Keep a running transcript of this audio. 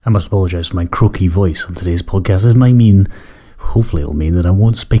I must apologise for my croaky voice on today's podcast. Hopefully it'll mean that I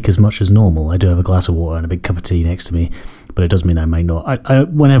won't speak as much as normal. I do have a glass of water and a big cup of tea next to me, but it does mean I might not.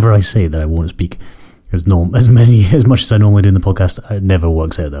 Whenever I say that I won't speak as much as I normally do in the podcast, it never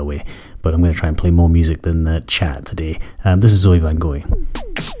works out that way. But I'm going to try and play more music than chat today. This is Zoe Van Gogh.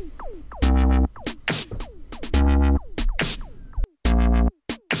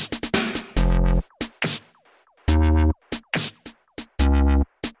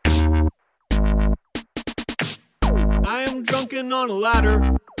 I am drunken on a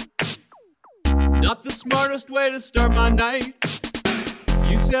ladder. Not the smartest way to start my night.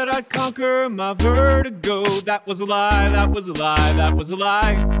 You said I'd conquer my vertigo. That was a lie, that was a lie, that was a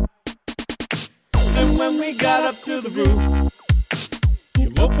lie. And when we got up to the roof,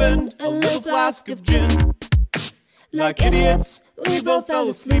 you opened a little flask of gin. Like idiots, we both fell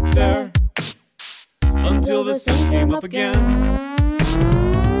asleep there until the sun came up again.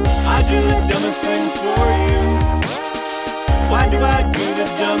 I do the dumbest things for you. Why do I do the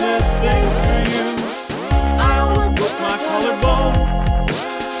dumbest things for you? I almost broke my collarbone.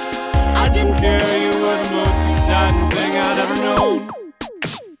 I didn't care, you were the most exciting thing I'd ever known.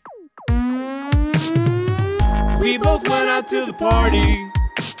 We both went out to the party,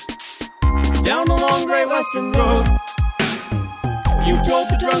 down the long Great Western Road. You told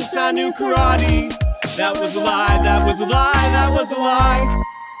the drunks I knew karate. That was a lie, that was a lie, that was a lie.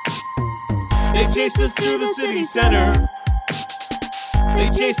 They chased us through the city center. They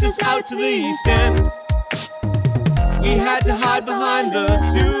chased us out to the East End. We had to hide behind the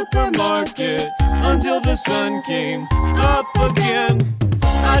supermarket until the sun came up again.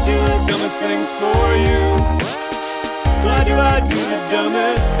 I do the dumbest things for you. Why do I do the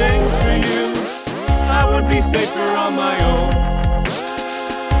dumbest things for you? I would be safer on my own.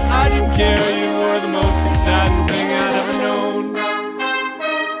 I didn't care, you were the most exciting thing I'd ever known.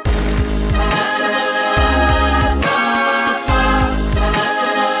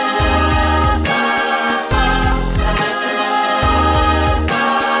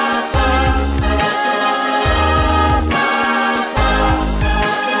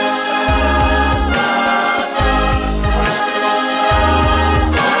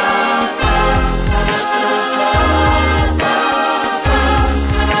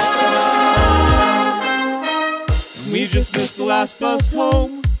 Just missed the last bus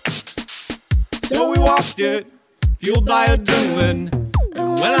home, so we walked it, fueled by adrenaline.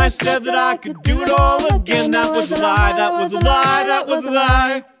 And when I said that I could do it all again, that was a lie, that was a lie, that was a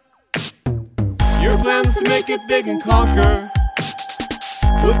lie. Your plans to make it big and conquer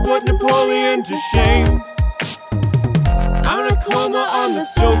would put Napoleon to shame. I'm in a coma on the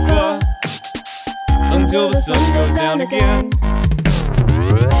sofa until the sun goes down again.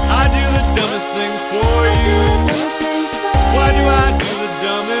 I do the dumbest things for you. Why do I do the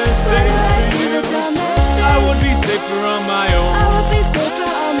dumbest things for you? I would be safer on my own.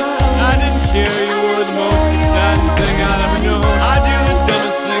 I didn't care, you were the most exciting thing I'd ever known. I do the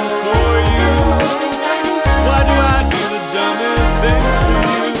dumbest things for you. Why do I do the dumbest things for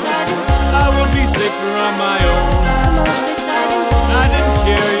you? I would be safer on my own. I didn't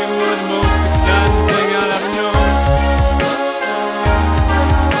care, you were the most exciting thing I'd ever known.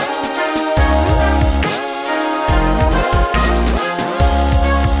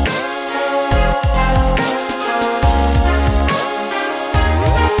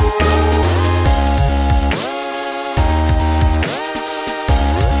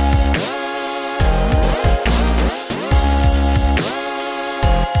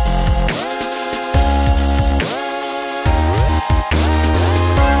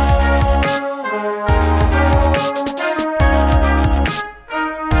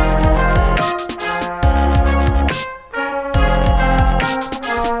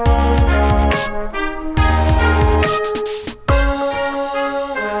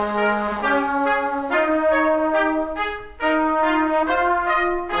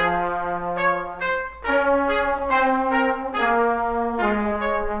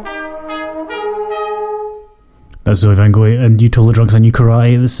 That's Zoe Van Gogh, and You Told the Drunks I Knew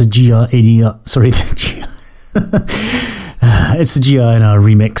Karate. This is a it's a GR&R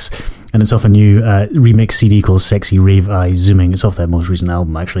remix, and it's off a new remix CD called Sexy Rave Eye Zooming. It's off their most recent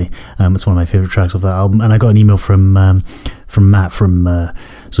album, actually. It's one of my favourite tracks off that album, and I got an email from Matt from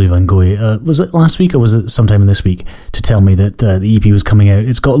Zoe Van Gogh. Was it last week or was it sometime in this week, to tell me that the EP was coming out.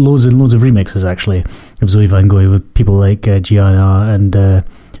 It's got loads and loads of remixes, actually, of Zoe Van Gogh with people like GR&R and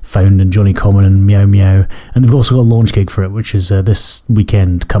Found and Johnny Common and Meow Meow, and they've also got a launch gig for it, which is this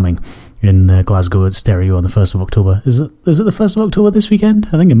weekend coming. in Glasgow at Stereo on the 1st of October. Is it the 1st of October this weekend?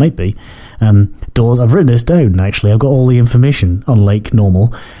 I think it might be. Doors. I've written this down, actually. I've got all the information, unlike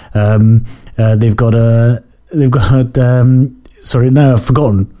normal. They've got sorry, now I've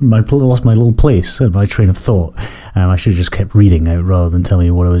forgotten. Lost my little place and my train of thought. I should have just kept reading out rather than telling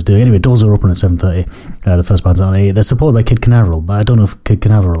you what I was doing. Anyway, doors are open at 7:30. The first band's on at 8. They're supported by Kid Canaveral, but I don't know if Kid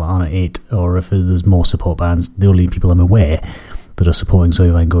Canaveral are on at 8 or if there's more support bands. The only people I'm aware that are supporting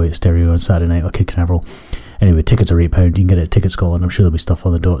Zoe Van Gogh at Stereo on Saturday night or Kid Canaveral. Anyway, tickets are £8. You can get it at Ticket Scotland. I'm sure there'll be stuff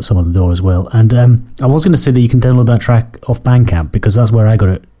on the door, some on the door as well. And I was going to say that you can download that track off Bandcamp because that's where I got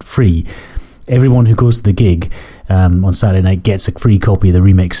it free. Everyone who goes to the gig on Saturday night gets a free copy of the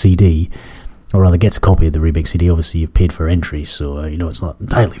remix CD, or rather gets a copy of the remix CD. Obviously, you've paid for entry, so it's not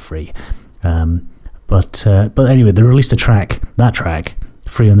entirely free. But anyway, they released that track,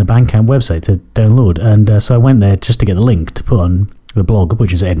 free on the Bandcamp website to download. And so I went there just to get the link to put on the blog,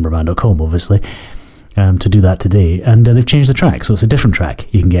 which is edinburghman.com, obviously, to do that today. And they've changed the track, so it's a different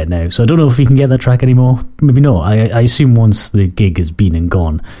track you can get now. So I don't know if you can get that track anymore. Maybe not. I assume once the gig has been and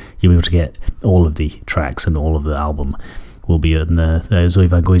gone, you'll be able to get all of the tracks and all of the album will be on the Zoe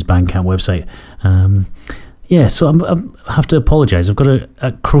Van Gogh's Bandcamp website. So I have to apologise. I've got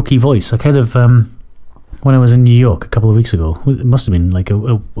a croaky voice. I kind of... when I was in New York a couple of weeks ago, it must have been like a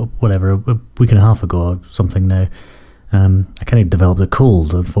week and a half ago or something now, I kind of developed a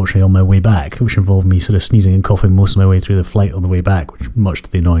cold, unfortunately, on my way back, which involved me sort of sneezing and coughing most of my way through the flight on the way back, which much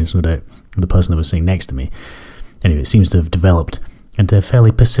to the annoyance, no doubt, of the person that was sitting next to me. Anyway, it seems to have developed into a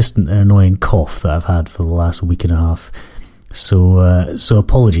fairly persistent and annoying cough that I've had for the last week and a half. So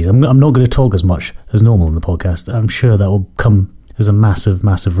apologies. I'm not going to talk as much as normal in the podcast. I'm sure that will come as a massive,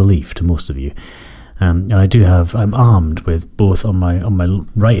 massive relief to most of you. And I'm armed with both on my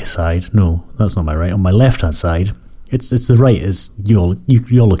right side. No, that's not my right. On my left hand side, it's the right as you're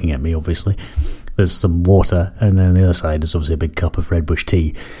looking at me. Obviously, there's some water, and then the other side is obviously a big cup of Red Bush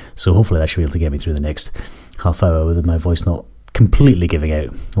tea. So hopefully that should be able to get me through the next half hour with my voice not completely giving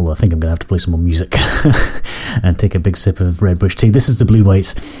out. Although I think I'm going to have to play some more music and take a big sip of Red Bush tea. This is the Blue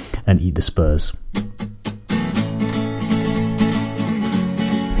Whites and Eat the Spurs.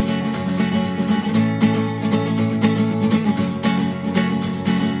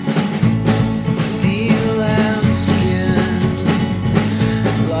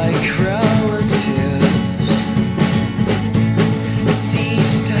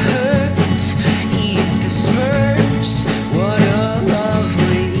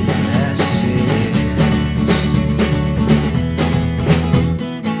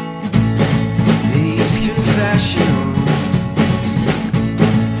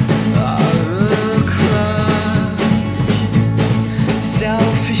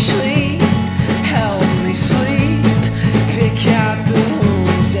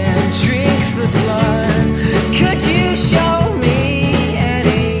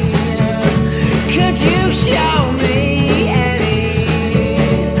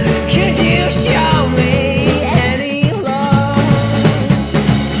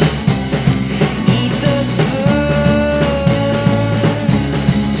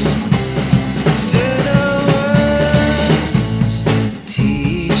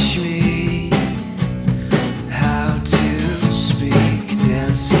 Teach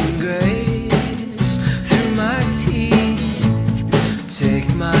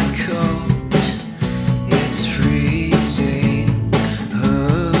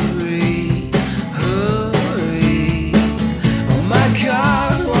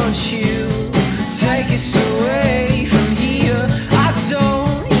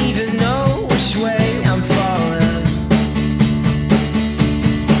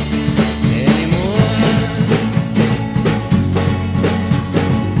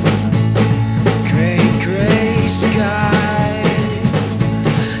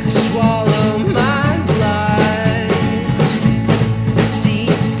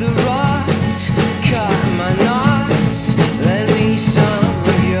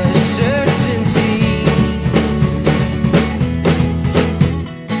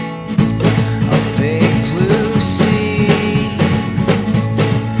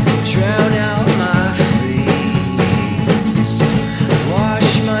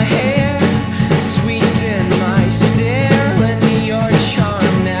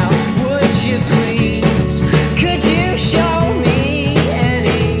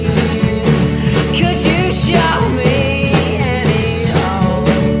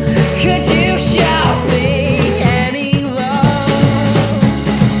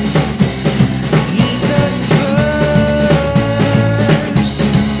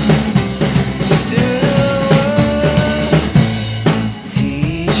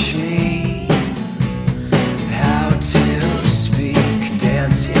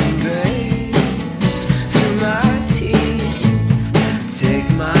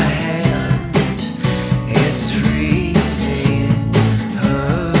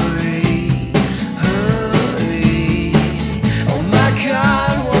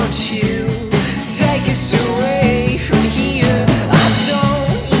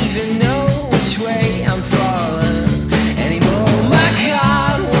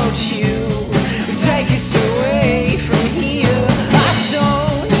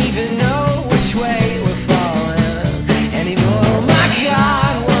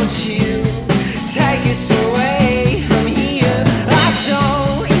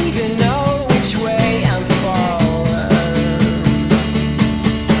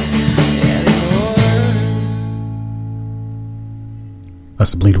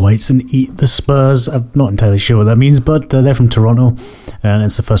bleed whites and eat the Spurs. I'm not entirely sure what that means, but they're from Toronto, and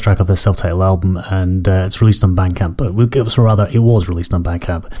it's the first track of their self-titled album, and it's released on Bandcamp, but it was released on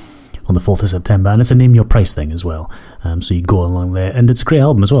Bandcamp on the 4th of September, and it's a name your price thing as well, so you go along there, and it's a great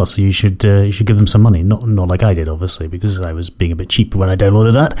album as well, so you should give them some money, not like I did, obviously, because I was being a bit cheap when I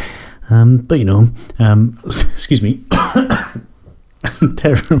downloaded that, but excuse me,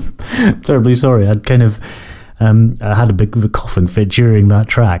 terribly sorry. I'd kind of I had a bit of a coughing fit during that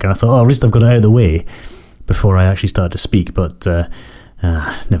track, and I thought, at least I've got it out of the way before I actually started to speak, but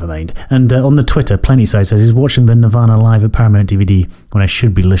never mind. And on the Twitter, Plentyside says he's watching the Nirvana live at Paramount DVD when I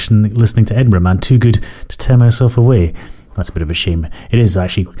should be listening to Edinburgh Man. Too good to tear myself away. That's a bit of a shame. It is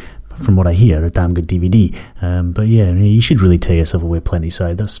actually, from what I hear, a damn good DVD. But yeah, you should really tear yourself away,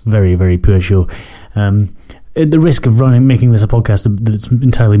 Plentyside. That's very, very poor show. At the risk of making this a podcast that's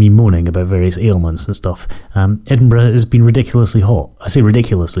entirely me moaning about various ailments and stuff, Edinburgh has been ridiculously hot. I say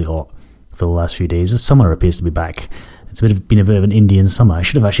ridiculously hot for the last few days. The summer appears to be back. It's been a bit of an Indian summer. I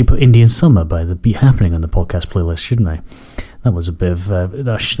should have actually put Indian Summer by the Beat Happening on the podcast playlist, shouldn't I? That was a bit of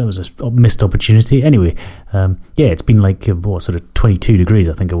that was a missed opportunity. Anyway, it's been like sort of 22 degrees,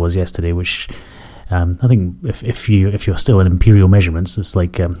 I think it was yesterday, which I think if you're still in imperial measurements, it's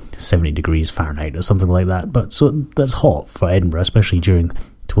like 70 degrees Fahrenheit or something like that. But so that's hot for Edinburgh, especially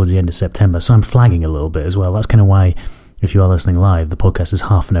towards the end of September. So I'm flagging a little bit as well. That's kind of why, if you are listening live, the podcast is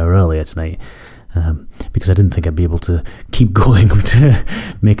half an hour earlier tonight. Because I didn't think I'd be able to keep going to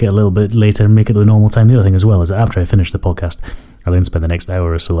make it a little bit later and make it the normal time. The other thing as well is that after I finish the podcast, I'll then spend the next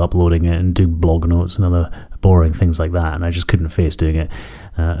hour or so uploading it and doing blog notes and other boring things like that, and I just couldn't face doing it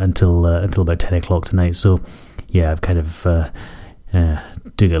until about 10 o'clock tonight. So yeah, I've kind of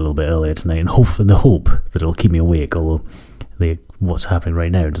doing it a little bit earlier tonight in the hope that it'll keep me awake, although what's happening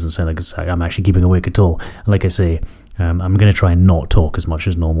right now doesn't sound like I'm actually keeping awake at all. Like I say, I'm going to try and not talk as much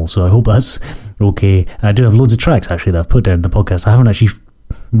as normal, so I hope that's okay. I do have loads of tracks actually that I've put down in the podcast. I haven't actually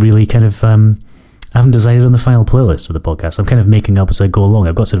really I haven't decided on the final playlist for the podcast. I'm kind of making up as I go along.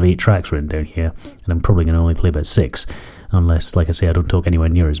 I've got sort of 8 tracks written down here, and I'm probably going to only play about 6, unless, like I say, I don't talk anywhere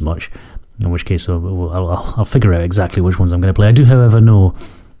near as much, in which case I'll figure out exactly which ones I'm going to play. I do, however, know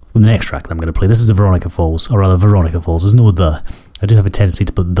the next track that I'm going to play. This is the Veronica Falls, or rather Veronica Falls. There's no the. I do have a tendency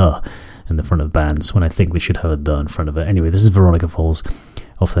to put the in the front of bands when I think they should have a the in front of it. Anyway, this is Veronica Falls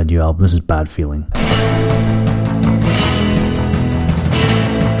off their new album. This is Bad Feeling.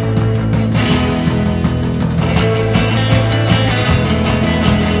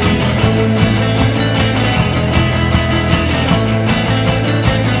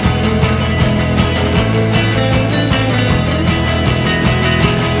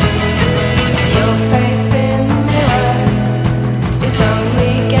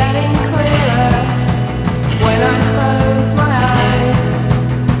 When I close my eyes,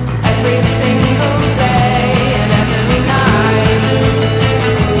 every single day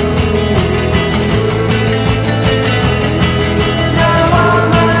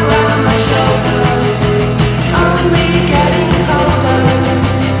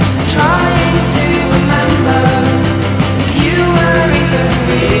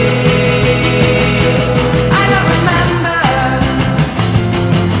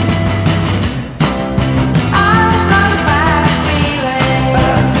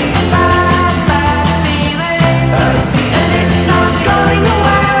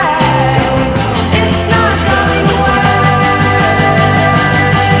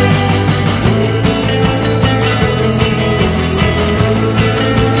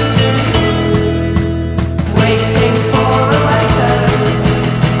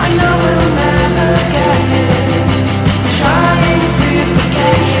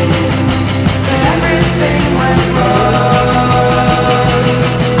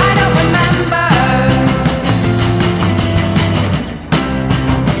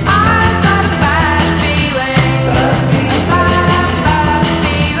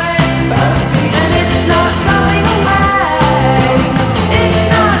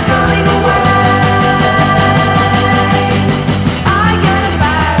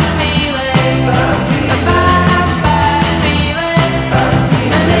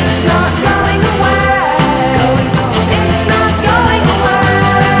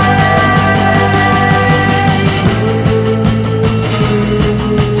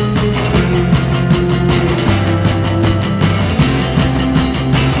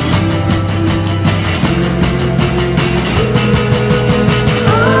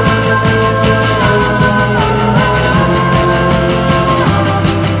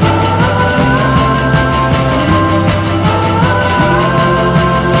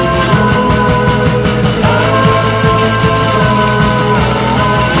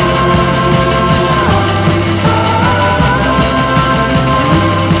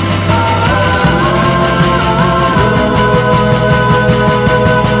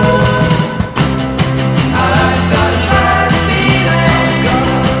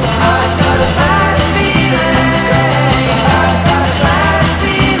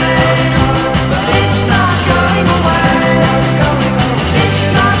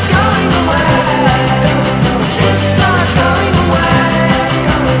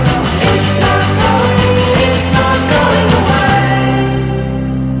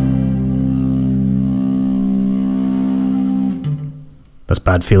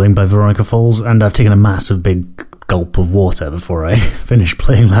Bad Feeling by Veronica Falls, and I've taken a massive big gulp of water before I finish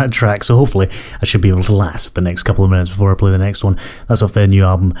playing that track, so hopefully I should be able to last the next couple of minutes before I play the next one. That's off their new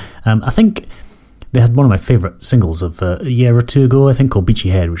album. I think they had one of my favourite singles of a year or two ago, I think, called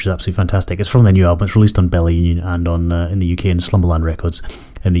Beachy Head, which is absolutely fantastic. It's from their new album. It's released on Bella Union and on in the UK and Slumberland Records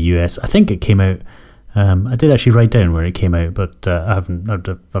in the US. I think it came out. I did actually write down where it came out, but I haven't.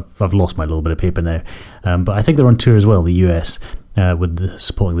 I've lost my little bit of paper now. But I think they're on tour as well, the US, with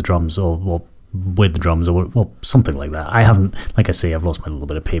supporting the drums or with the drums or something like that. I haven't. Like I say, I've lost my little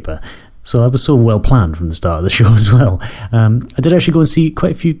bit of paper. So I was so well planned from the start of the show as well. I did actually go and see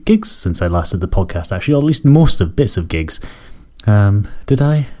quite a few gigs since I last did the podcast, actually, or at least most of bits of gigs. Did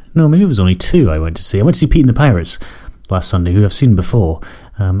I? No, maybe it was only 2 I went to see. I went to see Pete and the Pirates last Sunday, who I've seen before,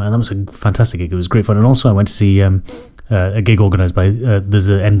 and that was a fantastic gig. It was great fun. And also I went to see a gig organised by, there's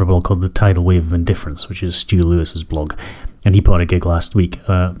an Edinburgh blog called The Tidal Wave of Indifference, which is Stu Lewis's blog, and he put on a gig last week,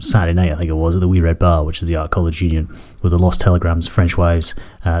 Saturday night I think it was, at the Wee Red Bar, which is the Art College Union, with the Lost Telegrams, French Wives,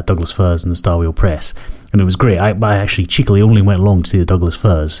 Douglas Firs and the Star Wheel Press, and it was great. I actually cheekily only went along to see the Douglas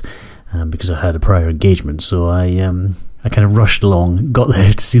Firs because I had a prior engagement, so I kind of rushed along, got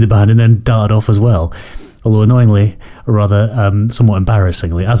there to see the band, and then darted off as well. Although annoyingly, or rather somewhat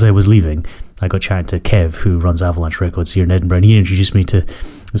embarrassingly, as I was leaving, I got chatting to Kev, who runs Avalanche Records here in Edinburgh, and he introduced me to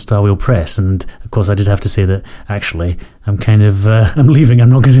the Star Wheel Press, and of course I did have to say that actually I'm kind of I'm leaving,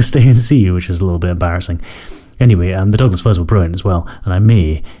 I'm not going to stay and see you, which is a little bit embarrassing. Anyway, the Douglas Firs were brilliant as well, and I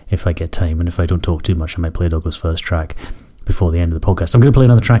may, if I get time and if I don't talk too much, I might play a Douglas Firs track before the end of the podcast. I'm going to play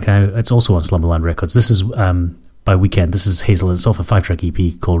another track now. It's also on Slumberland Records. This is by Weekend. This is Hazel, and it's off a 5-track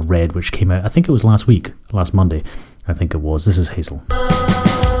EP called Red, which came out, I think it was last Monday, I think it was. This is Hazel.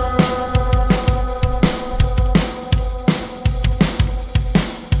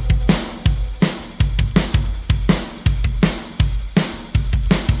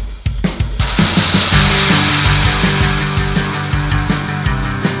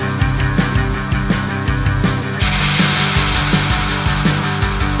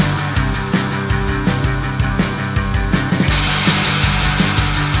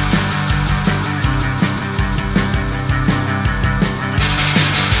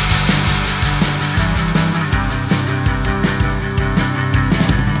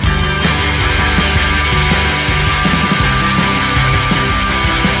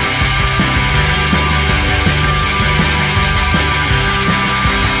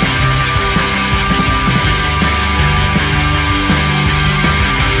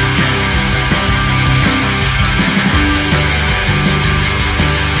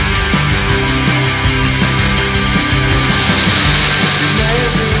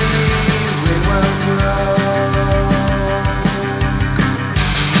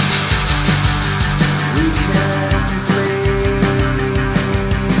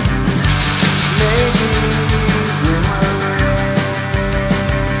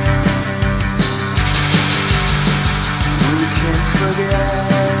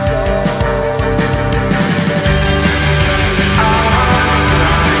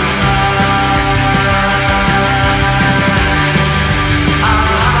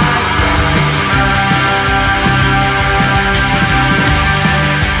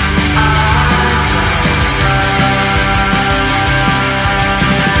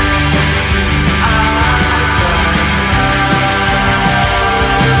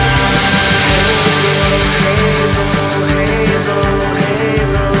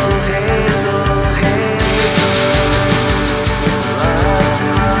 Hazel,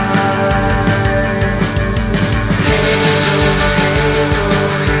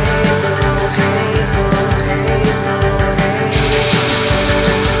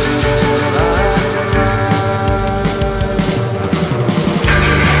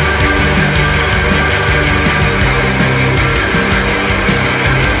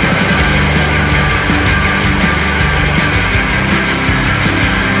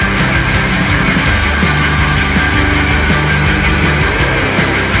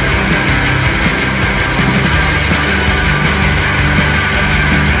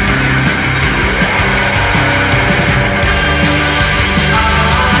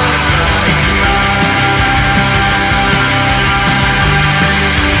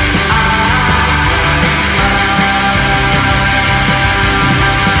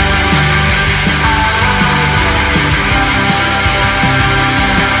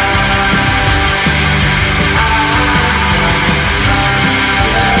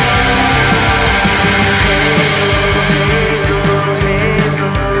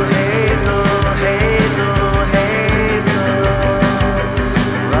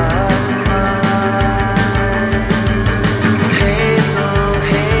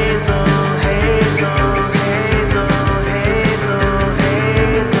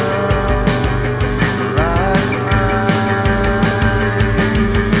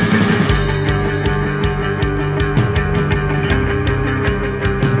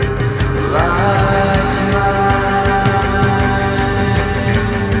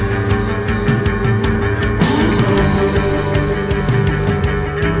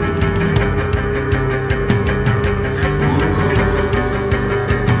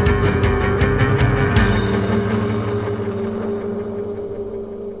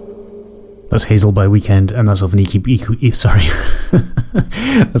 That's Hazel by Weekend, and that's off an sorry.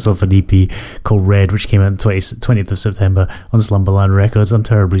 That's off an EP called Red, which came out on the 20th of September on Slumberland Records. I'm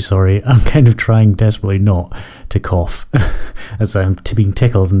terribly sorry. I'm kind of trying desperately not to cough as I'm being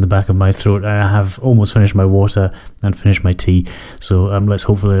tickled in the back of my throat. I have almost finished my water and finished my tea, so let's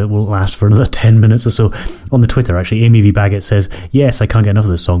hopefully it won't last for another 10 minutes or so. On the Twitter, actually, Amy V. Baggett says, yes, I can't get enough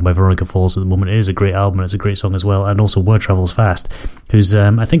of this song by Veronica Falls at the moment. It is a great album, and it's a great song as well, and also Word Travels Fast, who's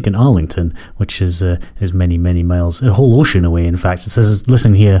I think in Arlington, which is many, many miles, a whole ocean away, in fact. It says,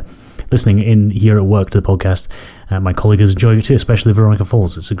 listening in here at work to the podcast, my colleague is enjoying it too, especially Veronica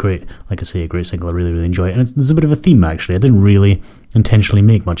Falls. It's a great, like I say, a great single. I really, really enjoy it. And there's a bit of a theme, actually. I didn't really intentionally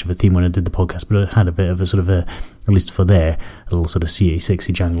make much of a theme when I did the podcast, but it had a bit of a sort of a, at least for there, a little sort of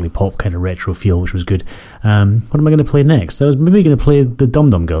CA60 jangly pop kind of retro feel, which was good. What am I going to play next? I was maybe going to play the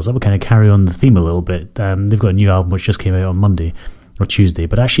Dum Dum Girls. That would kind of carry on the theme a little bit. They've got a new album which just came out on Monday or Tuesday,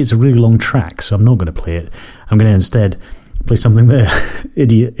 but actually it's a really long track, so I'm not going to play it. I'm going to instead play something that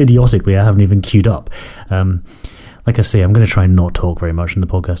idiotically I haven't even queued up. Like I say, I'm going to try and not talk very much in the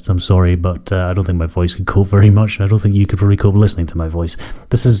podcast. I'm sorry, but I don't think my voice could cope very much, and I don't think you could probably cope listening to my voice.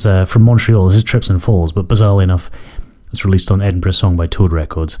 This is from Montreal. This is Trips and Falls, but bizarrely enough, it's released on Edinburgh Song by Toad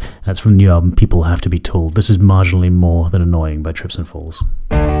Records. That's from the new album People Have to Be Told. This is Marginally More Than Annoying by Trips and Falls.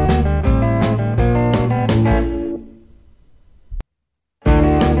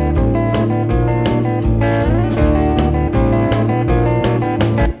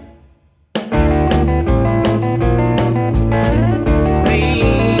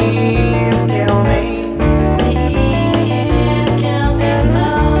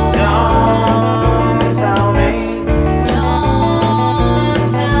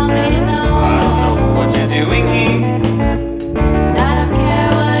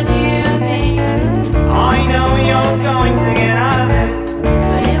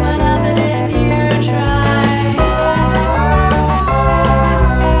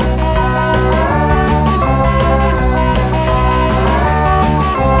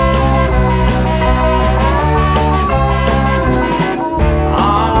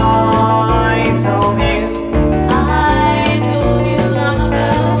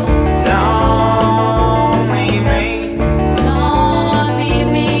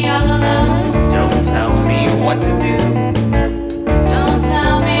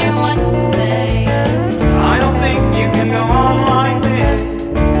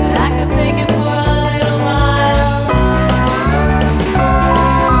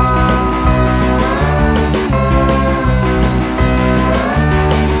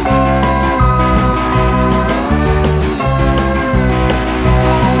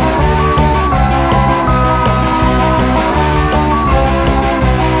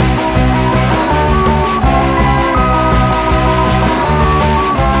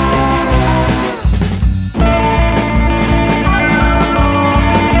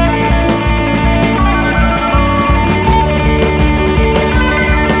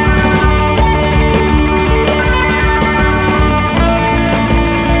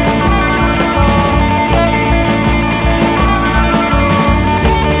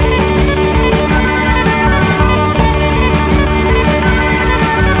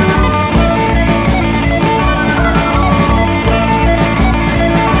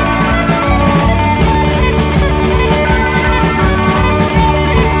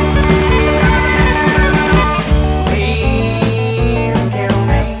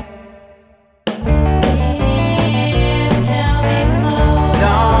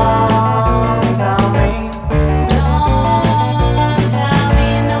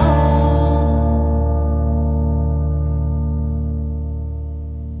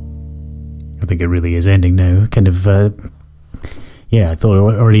 It really is ending now. Kind of, I thought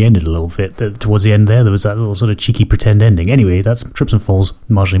it already ended a little bit. Towards the end there was that little sort of cheeky pretend ending. Anyway, that's Trips and Falls,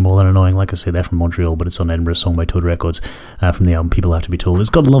 Marginally More Than Annoying. Like I say, they're from Montreal, but it's on Edinburgh Song by Toad Records from the album People Have to Be Told.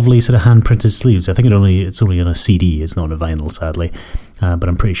 It's got lovely sort of hand-printed sleeves. I think it's only on a CD. It's not on a vinyl, sadly. But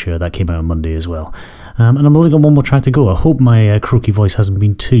I'm pretty sure that came out on Monday as well. And I'm only got one more track to go. I hope my croaky voice hasn't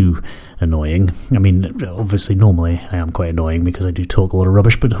been too annoying. I mean, obviously, normally I am quite annoying because I do talk a lot of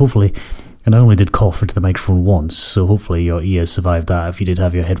rubbish, but hopefully... And I only did cough into the microphone once, so hopefully your ears survived that if you did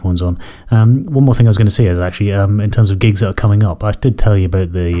have your headphones on. One more thing I was going to say is actually, in terms of gigs that are coming up, I did tell you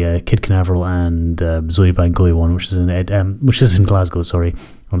about the Kid Canaveral and Zoe Van Gogh one, which is in Glasgow, sorry,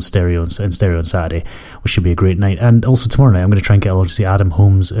 on stereo on Saturday, which should be a great night. And also tomorrow night, I'm going to try and get along to see Adam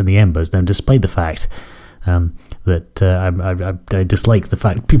Holmes and the Embers. Now, despite the fact that I dislike the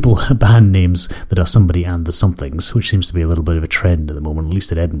fact people band names that are somebody and the somethings, which seems to be a little bit of a trend at the moment, at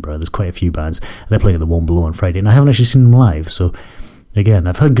least in Edinburgh. There's quite a few bands. They're playing at the One Below on Friday, and I haven't actually seen them live, so again,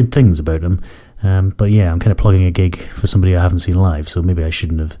 I've heard good things about him. But yeah, I'm kind of plugging a gig for somebody I haven't seen live, so maybe I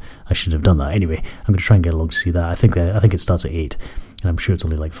shouldn't have done that. Anyway, I'm going to try and get along to see that. I think it starts at 8, and I'm sure it's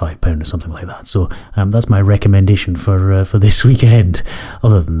only like £5 or something like that. So that's my recommendation for this weekend.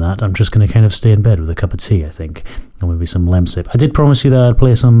 Other than that, I'm just going to kind of stay in bed with a cup of tea, I think, and maybe some lemsip. I did promise you that I'd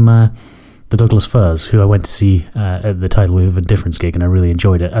play some the Douglas Firs, who I went to see at the Tidal Wave of Indifference gig, and I really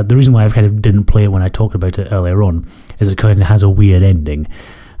enjoyed it. The reason why I kind of didn't play it when I talked about it earlier on is it kind of has a weird ending.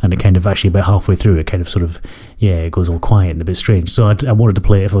 And it kind of actually about halfway through, it kind of sort of, it goes all quiet and a bit strange. So I wanted to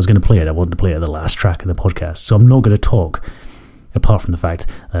play it, if I was going to play it, I wanted to play it at the last track in the podcast. So I'm not going to talk, apart from the fact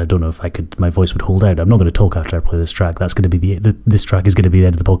that I don't know if my voice would hold out. I'm not going to talk after I play this track. That's going to be this track is going to be the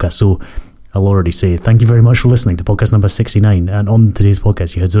end of the podcast. So I'll already say thank you very much for listening to podcast number 69. And on today's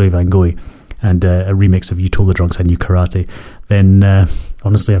podcast, you had Zoe Van Gogh and a remix of You Told the Drunks I Knew Karate. Then,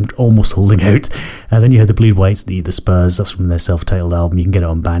 honestly, I'm almost holding out. Then you had the Bleed Whites, the Spurs. That's from their self-titled album. You can get it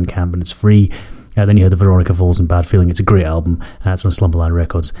on Bandcamp and it's free. Then you had the Veronica Falls and Bad Feeling. It's a great album. It's on Slumberland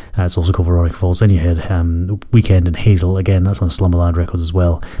Records. It's also called Veronica Falls. Then you had Weekend and Hazel. Again, that's on Slumberland Records as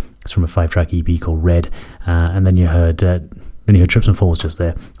well. It's from a 5-track EP called Red. And then you heard Trips and Falls just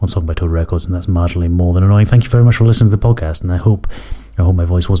there on Song by Toad Records, and that's marginally more than annoying. Thank you very much for listening to the podcast, and I hope my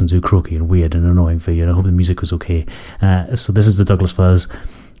voice wasn't too croaky and weird and annoying for you, and I hope the music was okay. So this is the Douglas Firs,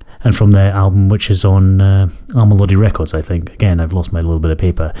 and from their album, which is on Armalodi Records, I think. Again, I've lost my little bit of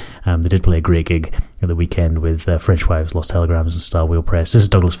paper. They did play a great gig at the weekend with French Wives, Lost Telegrams and Star Wheel Press. This is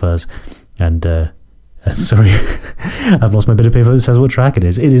Douglas Firs, and sorry, I've lost my bit of paper that says what track it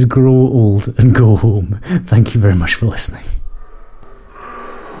is. It is Grow Old and Go Home. Thank you very much for listening.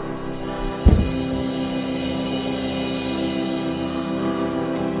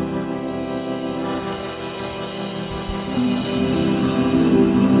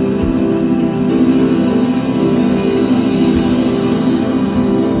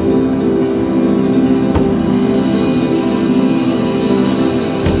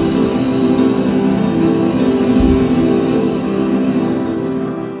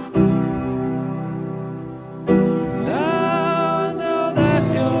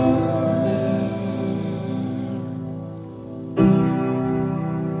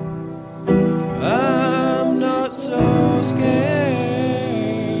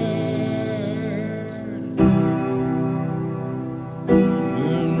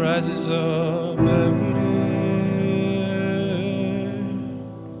 Rises up every